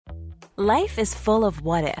Life is full of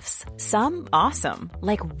what-ifs. Some awesome,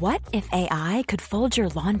 like what if AI could fold your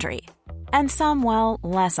laundry? And some, well,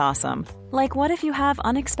 less awesome, like what if you have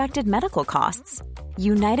unexpected medical costs?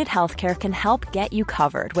 United Healthcare can help get you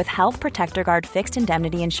covered with Health Protector Guard fixed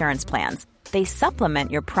indemnity insurance plans. They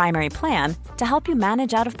supplement your primary plan to help you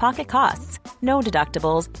manage out-of-pocket costs. No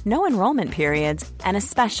deductibles, no enrollment periods, and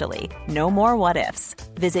especially no more what-ifs.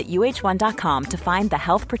 Visit uh1.com to find the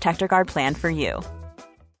Health Protector Guard plan for you.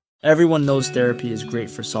 Everyone knows therapy is great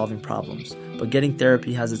for solving problems, but getting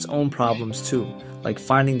therapy has its own problems too, like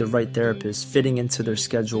finding the right therapist, fitting into their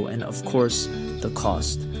schedule, and of course, the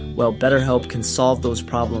cost. Well, BetterHelp can solve those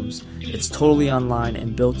problems. It's totally online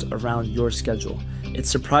and built around your schedule.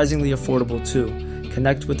 It's surprisingly affordable too.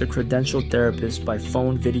 Connect with a credentialed therapist by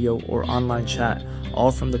phone, video, or online chat,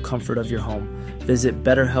 all from the comfort of your home. Visit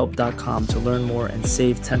BetterHelp.com to learn more and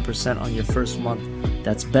save 10% on your first month.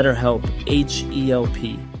 That's BetterHelp,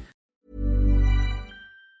 H-E-L-P.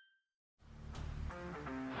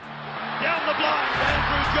 Down the blind,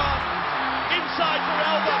 Andrew John. Inside for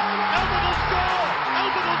Albert. Albert will score.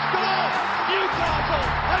 Albert will score. Newcastle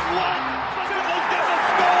have won. Simmons never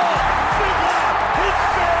score. Fiddler, it's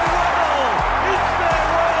farewell. It's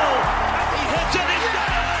farewell. And he hits it. He's got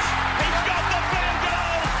it. He's got the fan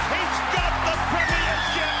goal. He's got the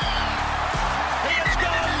premiership. He has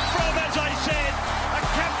gone from, as I said, a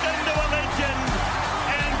captain to a legend,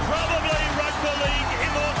 and probably rugby league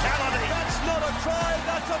immortality. That's not a try.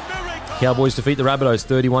 That's a miracle. Cowboys defeat the Rabbitohs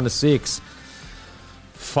 31-6.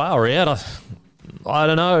 Far out. I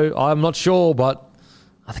don't know. I'm not sure, but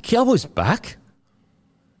are the Cowboys back?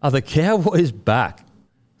 Are the Cowboys back?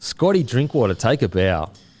 Scotty Drinkwater, take a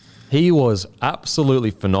bow. He was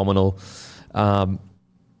absolutely phenomenal. I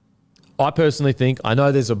personally think, I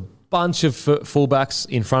know there's a bunch of fullbacks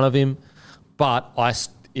in front of him, but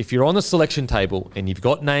if you're on the selection table and you've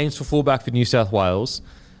got names for fullback for New South Wales,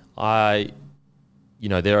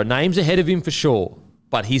 there are names ahead of him for sure,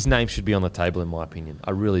 but his name should be on the table in my opinion.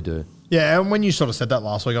 I really do. Yeah, and when you sort of said that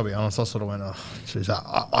last week, I'll be honest, I sort of went, geez,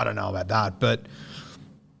 I don't know about that. But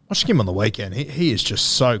watching him on the weekend, he is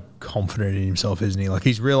just so confident in himself, isn't he? Like,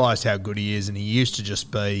 he's realised how good he is, and he used to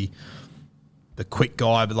just be the quick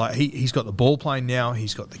guy, but like he's got the ball playing now,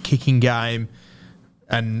 he's got the kicking game,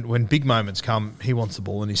 and when big moments come, he wants the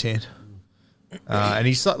ball in his hand. And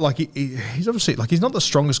he's like he's obviously like he's not the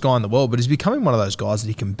strongest guy in the world, but he's becoming one of those guys that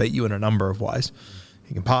he can beat you in a number of ways.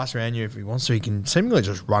 He can pass around you if he wants to. He can seemingly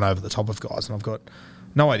just run over the top of guys, and I've got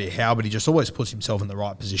no idea how, but he just always puts himself in the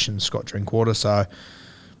right position, Scott Drinkwater. So,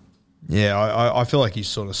 yeah, I feel like he's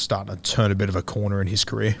sort of starting to turn a bit of a corner in his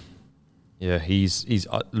career. Yeah, he's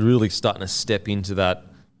really starting to step into that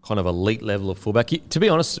kind of elite level of fullback. To be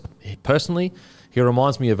honest, personally, he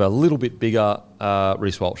reminds me of a little bit bigger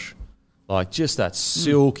Reece Walsh. Like just that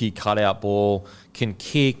silky cutout ball, can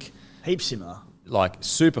kick. Heaps similar. Like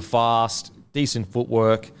super fast, decent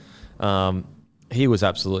footwork. He was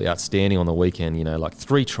absolutely outstanding on the weekend, like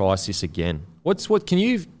 3 try assists again. Can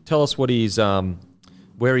you tell us what he's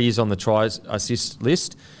where he is on the tries assist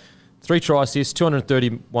list? 3 try assists,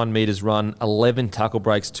 231 metres run, 11 tackle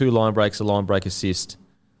breaks, 2 line breaks, a line break assist.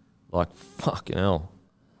 Like, fucking hell.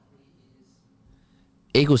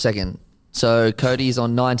 Equal second. So Cody's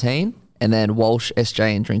on 19, and then Walsh,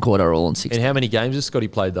 SJ, and Drinkwater are all on 16. And how many games has Scotty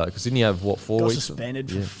played, though? Because didn't he have, 4 weeks? Got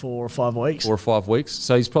suspended for 4 or 5 weeks. 4 or 5 weeks.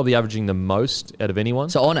 So he's probably averaging the most out of anyone.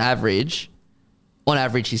 So on average,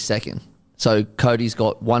 he's second. So Cody's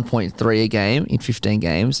got 1.3 a game in 15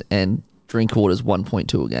 games, and Drinkwater's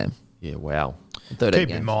 1.2 a game. Yeah, wow. Keep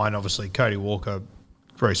in mind, obviously, Cody Walker,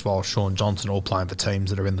 Reece Walsh, Sean Johnson all playing for teams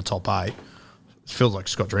that are in the top 8. It feels like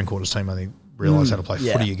Scott Drinkwater's team, I think, realised how to play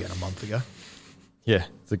footy again a month ago. Yeah,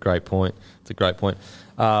 it's a great point.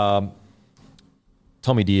 Tommy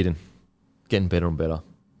Dearden, getting better and better.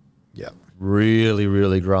 Yeah. Really,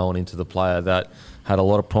 really growing into the player that had a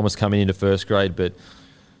lot of promise coming into first grade, but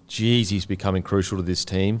geez, he's becoming crucial to this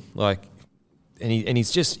team. And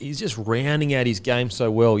he's just rounding out his game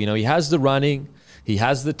so well. He has the running, he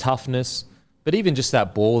has the toughness, but even just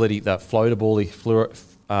that ball that floater ball he flew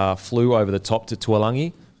over the top to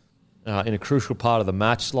Tuolangi in a crucial part of the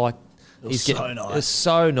match. It's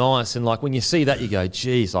so nice. And when you see that, you go,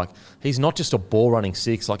 geez, he's not just a ball running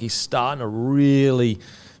 6. He's starting to really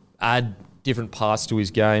add different parts to his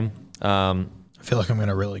game. I feel like I'm going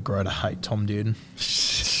to really grow to hate Tom Dearden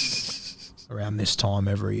around this time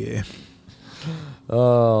every year.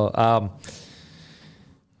 Let's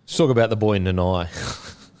talk about the boy in Nanai.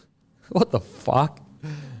 What the fuck?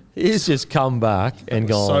 He's just come back and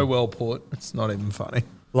gone. So well put. It's not even funny.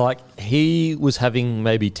 He was having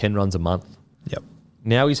maybe 10 runs a month. Yep.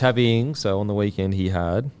 Now he's having, so on the weekend he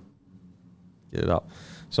had Get it up.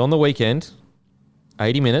 So on the weekend,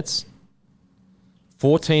 80 minutes,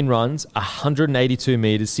 14 runs, 182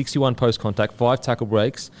 metres, 61 post contact, 5 tackle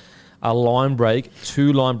breaks, a line break,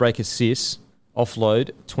 2 line break assists,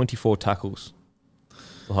 offload, 24 tackles.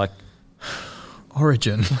 Like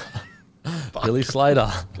Origin. Billy Slater.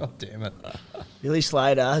 God damn it. Billy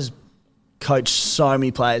Slater has coached so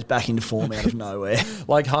many players back into form out of nowhere.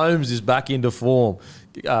 Like Holmes is back into form.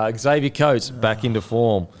 Xavier Coates back into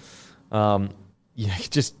form.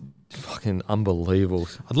 Just fucking unbelievable.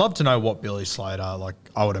 I'd love to know what Billy Slater, like,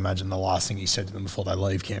 I would imagine the last thing he said to them before they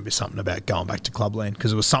leave camp is something about going back to clubland,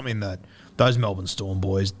 because it was something that those Melbourne Storm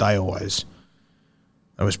boys, they always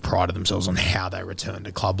prided themselves on how they returned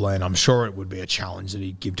to clubland. I'm sure it would be a challenge that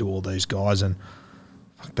he'd give to all these guys, and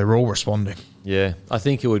they're all responding. Yeah, I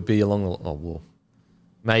think it would be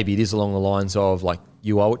maybe it is along the lines of, like,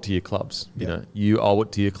 you owe it to your clubs. You know, you owe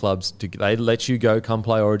it to your clubs. They let you go, come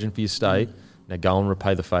play Origin for your stay. Now go and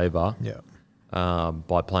repay the favour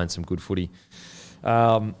by playing some good footy.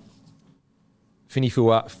 Fini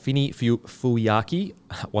Fuyaki,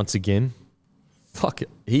 once again, fuck it.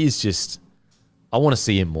 He is just... I want to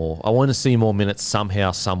see him more. I want to see more minutes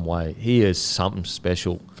somehow, some way. He is something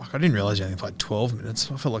special. Fuck, I didn't realise he only played 12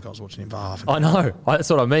 minutes. I felt like I was watching him for half an hour. I know. That's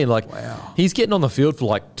what I mean. Like, wow. He's getting on the field for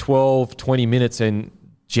like 12, 20 minutes and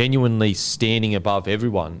genuinely standing above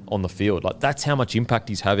everyone on the field. Like, that's how much impact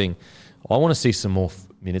he's having. I want to see some more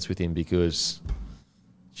minutes with him because,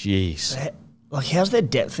 jeez. Like, how's their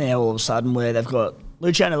depth now all of a sudden where they've got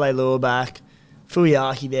Luciano Leilua back,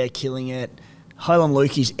 Fuyaki there killing it, Holon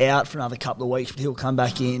Lukey's out for another couple of weeks, but he'll come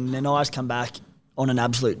back in. Nanai's come back on an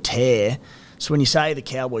absolute tear. So when you say the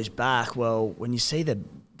Cowboys back, well, when you see the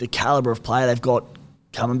calibre of player they've got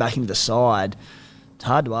coming back into the side, it's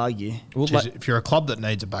hard to argue. Well, jeez, if you're a club that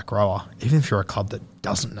needs a back rower, even if you're a club that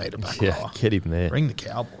doesn't need a back rower, get him there. Bring the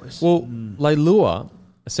Cowboys. Well, Leilua,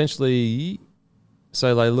 essentially,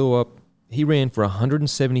 he ran for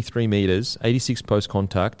 173 metres, 86 post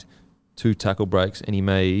contact, 2 tackle breaks, and he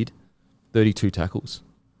made 32 tackles.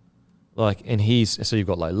 So you've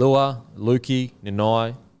got Leilua, Lukey,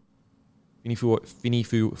 Nanai, Fini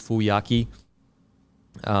Fuyaki.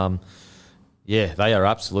 They are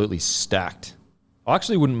absolutely stacked. I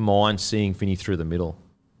actually wouldn't mind seeing Fini through the middle.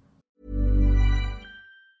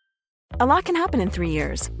 A lot can happen in 3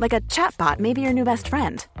 years, like a chatbot may be your new best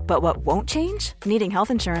friend. But what won't change? Needing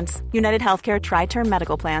health insurance. United Healthcare Tri-Term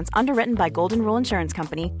Medical Plans, underwritten by Golden Rule Insurance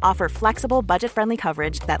Company, offer flexible, budget-friendly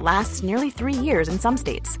coverage that lasts nearly 3 years in some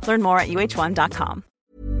states. Learn more at uh1.com.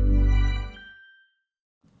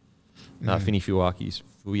 Fini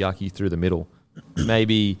Fuyaki through the middle.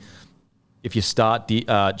 Maybe if you start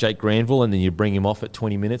Jake Granville and then you bring him off at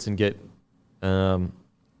 20 minutes and get the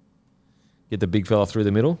big fella through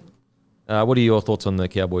the middle. What are your thoughts on the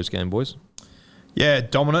Cowboys game, boys? Yeah,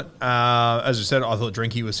 dominant. As I said, I thought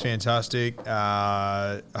Drinky was fantastic.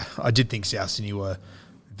 I did think South Sydney were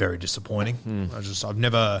very disappointing. I shouldn't say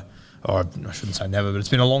never, but it's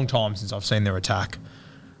been a long time since I've seen their attack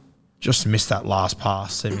just missed that last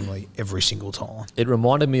pass seemingly every single time. It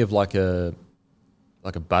reminded me of like a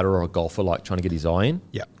batter or a golfer like trying to get his eye in.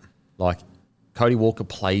 Yeah. Like Cody Walker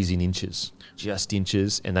plays in inches, just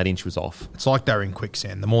inches, and that inch was off. It's like they're in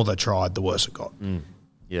quicksand. The more they tried, the worse it got.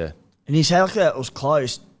 Yeah. And you say like that it was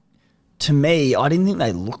close. To me, I didn't think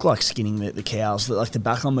they looked like skinning the Cows, like the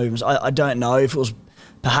backline movements. I don't know if it was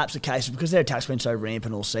perhaps a case of because their attack's been so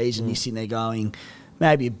rampant all season, you're sitting there going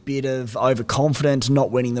maybe a bit of overconfidence, not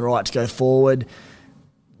winning the right to go forward.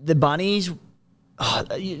 The Bunnies,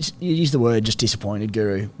 you use the word just disappointed,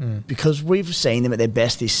 Guru, because we've seen them at their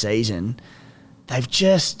best this season. They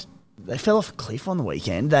fell off a cliff on the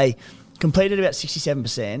weekend. They completed about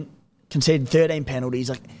 67%, conceded 13 penalties.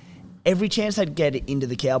 Like every chance they'd get it into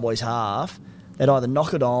the Cowboys' half, they'd either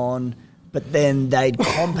knock it on, but then they'd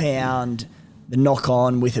compound the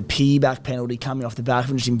knock-on with a piggyback penalty coming off the back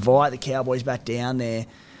and just invite the Cowboys back down there.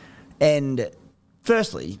 And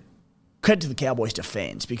firstly, credit to the Cowboys'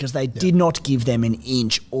 defence because they did not give them an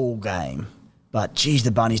inch all game. But, geez,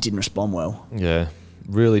 the Bunnies didn't respond well. Yeah,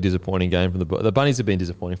 really disappointing game from the Bunnies have been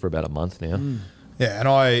disappointing for about a month now. Yeah, and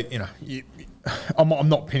I'm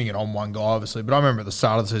not pinning it on one guy, obviously, but I remember at the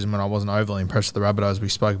start of the season when I wasn't overly impressed with the Rabbitohs, we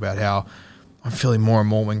spoke about how I'm feeling more and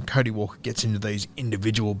more when Cody Walker gets into these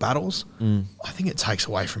individual battles, I think it takes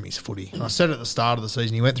away from his footy. And I said at the start of the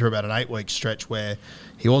season, he went through about an 8-week stretch where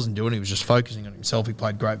he wasn't doing it, he was just focusing on himself. He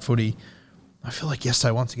played great footy. I feel like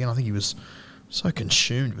yesterday, once again, I think he was so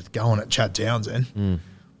consumed with going at Chad Townsend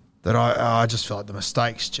that I just felt like the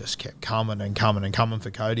mistakes just kept coming and coming and coming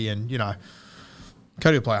for Cody. And,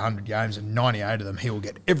 Cody will play 100 games and 98 of them, he will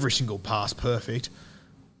get every single pass perfect.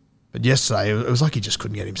 But yesterday, it was like he just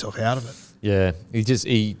couldn't get himself out of it. Yeah, he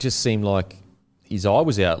just seemed like his eye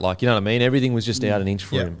was out. Like, you know what I mean? Everything was just out an inch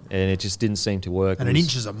for him, and it just didn't seem to work. And an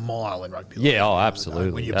inch is a mile in rugby. Yeah,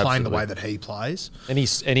 absolutely. When you're playing the way that he plays. And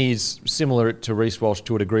he's similar to Reece Walsh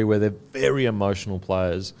to a degree where they're very emotional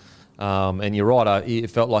players. And you're right, it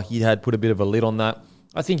felt like he had put a bit of a lid on that.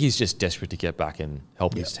 I think he's just desperate to get back and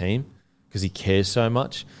help his team because he cares so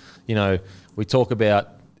much. You know, we talk about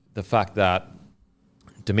the fact that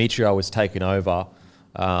Demetrio was taken over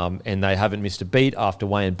and they haven't missed a beat after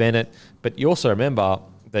Wayne Bennett. But you also remember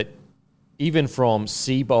that even from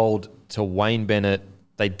Seabold to Wayne Bennett,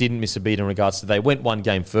 they didn't miss a beat in regards to they went one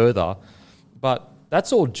game further. But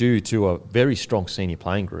that's all due to a very strong senior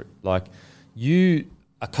playing group. Like,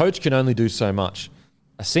 a coach can only do so much.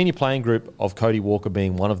 A senior playing group of Cody Walker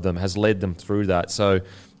being one of them has led them through that. So,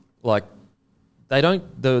 like, the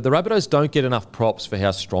Rabbitohs don't get enough props for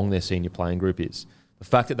how strong their senior playing group is. The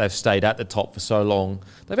fact that they've stayed at the top for so long.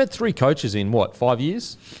 They've had 3 coaches in, 5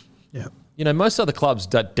 years? Yeah. You know, most other clubs,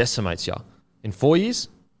 that decimates you. In 4 years?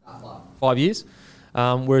 5 years?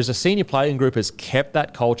 Whereas a senior playing group has kept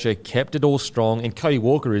that culture, kept it all strong, and Cody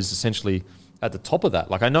Walker is essentially at the top of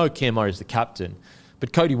that. Like, I know Cam Murray is the captain,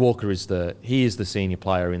 but Cody Walker is the senior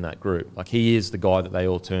player in that group. Like, he is the guy that they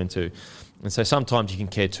all turn to. And so sometimes you can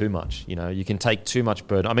care too much. You know, you can take too much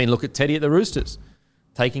burden. I mean, look at Teddy at the Roosters,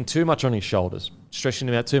 taking too much on his shoulders, stretching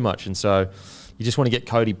him out too much. And so you just want to get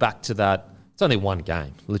Cody back to that. It's only one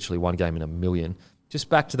game, literally one game in a million. Just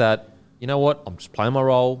back to that, you know what, I'm just playing my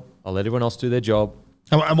role. I'll let everyone else do their job.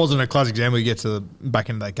 And wasn't a classic example you get to back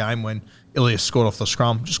into that game when Ilias scored off the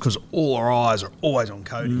scrum just because all our eyes are always on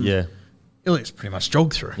Cody. Yeah. Ilias pretty much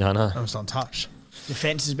jogged through. Yeah, I know. Almost untouched.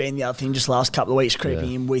 Defence has been the other thing just last couple of weeks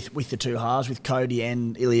creeping in with the two halves, with Cody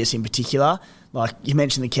and Ilias in particular. Like you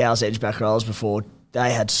mentioned the Cows edge back rollers before.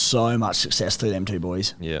 They had so much success through them two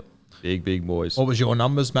boys. Yeah, big boys. What was your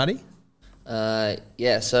numbers, Matty? So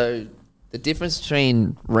the difference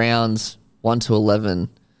between rounds 1 to 11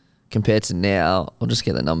 compared to now, I'll just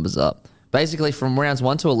get the numbers up. Basically, from rounds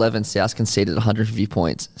 1 to 11, South conceded 150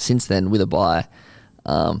 points. Since then, with a bye,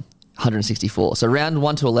 164. So round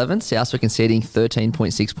 1 to 11, South were conceding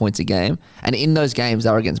 13.6 points a game. And in those games,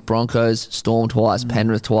 they were against Broncos, Storm twice,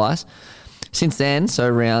 Penrith twice. Since then,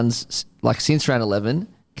 since round 11,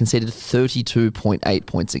 conceded 32.8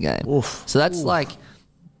 points a game. Oof. So that's like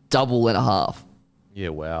double and a half. Yeah,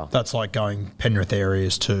 wow. That's like going Penrith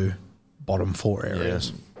areas to bottom 4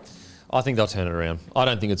 areas. Yeah. I think they'll turn it around. I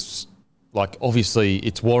don't think it's, like, obviously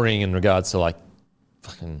it's worrying in regards to, like,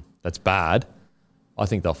 fucking, that's bad. I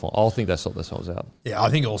think they'll sort themselves out. Yeah, I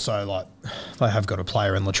think also, like, they have got a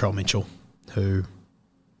player in Latrell Mitchell who,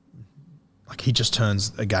 like, he just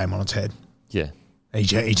turns a game on its head. Yeah.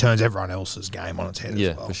 He turns everyone else's game on its head as well.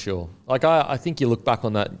 Yeah, for sure. Like, I think you look back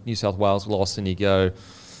on that New South Wales loss and you go,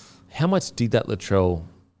 how much did that Latrell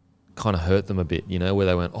kind of hurt them a bit, you know, where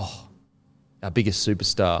they went, oh, our biggest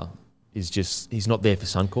superstar is just, he's not there for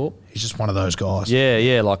Suncorp. He's just one of those guys.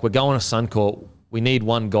 Yeah, like, we're going to Suncorp. We need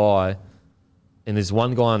one guy, and there's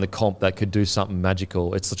one guy on the comp that could do something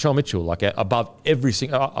magical. It's Latrell Mitchell, like, above every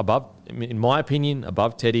single, in my opinion,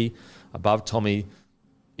 above Teddy, above Tommy.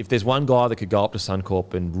 If there's one guy that could go up to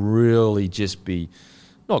Suncorp and really just be,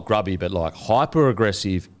 not grubby, but like hyper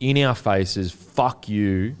aggressive, in our faces, fuck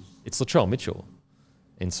you, it's Latrell Mitchell.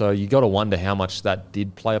 And so you got to wonder how much that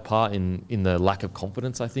did play a part in the lack of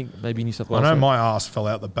confidence, I think, maybe New South Wales. I know my ass fell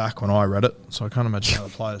out the back when I read it, so I can't imagine how the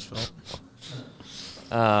players felt.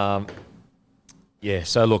 Yeah,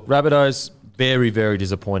 so look, Rabbitohs, very, very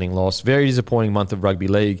disappointing loss. Very disappointing month of rugby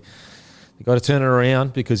league. You've got to turn it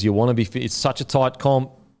around because you want to be fit. It's such a tight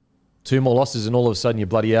comp. 2 more losses and all of a sudden you're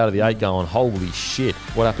bloody out of the 8 going, holy shit,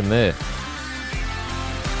 what happened there?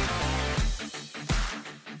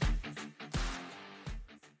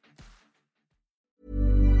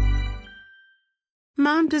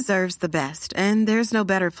 Mom deserves the best, and there's no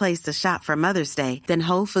better place to shop for Mother's Day than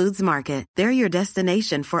Whole Foods Market. They're your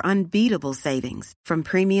destination for unbeatable savings, from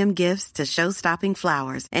premium gifts to show-stopping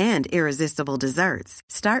flowers and irresistible desserts.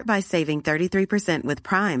 Start by saving 33% with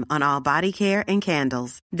Prime on all body care and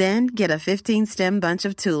candles. Then get a 15-stem bunch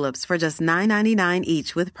of tulips for just $9.99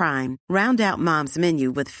 each with Prime. Round out Mom's menu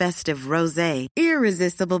with festive rosé,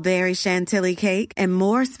 irresistible berry chantilly cake, and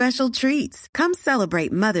more special treats. Come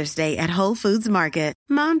celebrate Mother's Day at Whole Foods Market.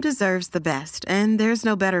 Mom deserves the best, and there's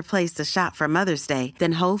no better place to shop for Mother's Day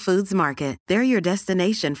than Whole Foods Market. They're your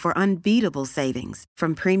destination for unbeatable savings,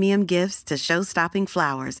 from premium gifts to show-stopping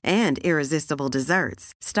flowers and irresistible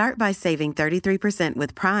desserts. Start by saving 33%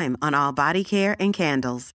 with Prime on all body care and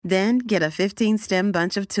candles. Then get a 15-stem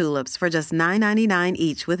bunch of tulips for just $9.99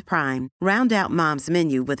 each with Prime. Round out Mom's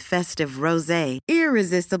menu with festive rosé,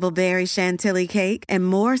 irresistible berry chantilly cake, and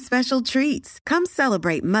more special treats. Come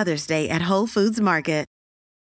celebrate Mother's Day at Whole Foods Market.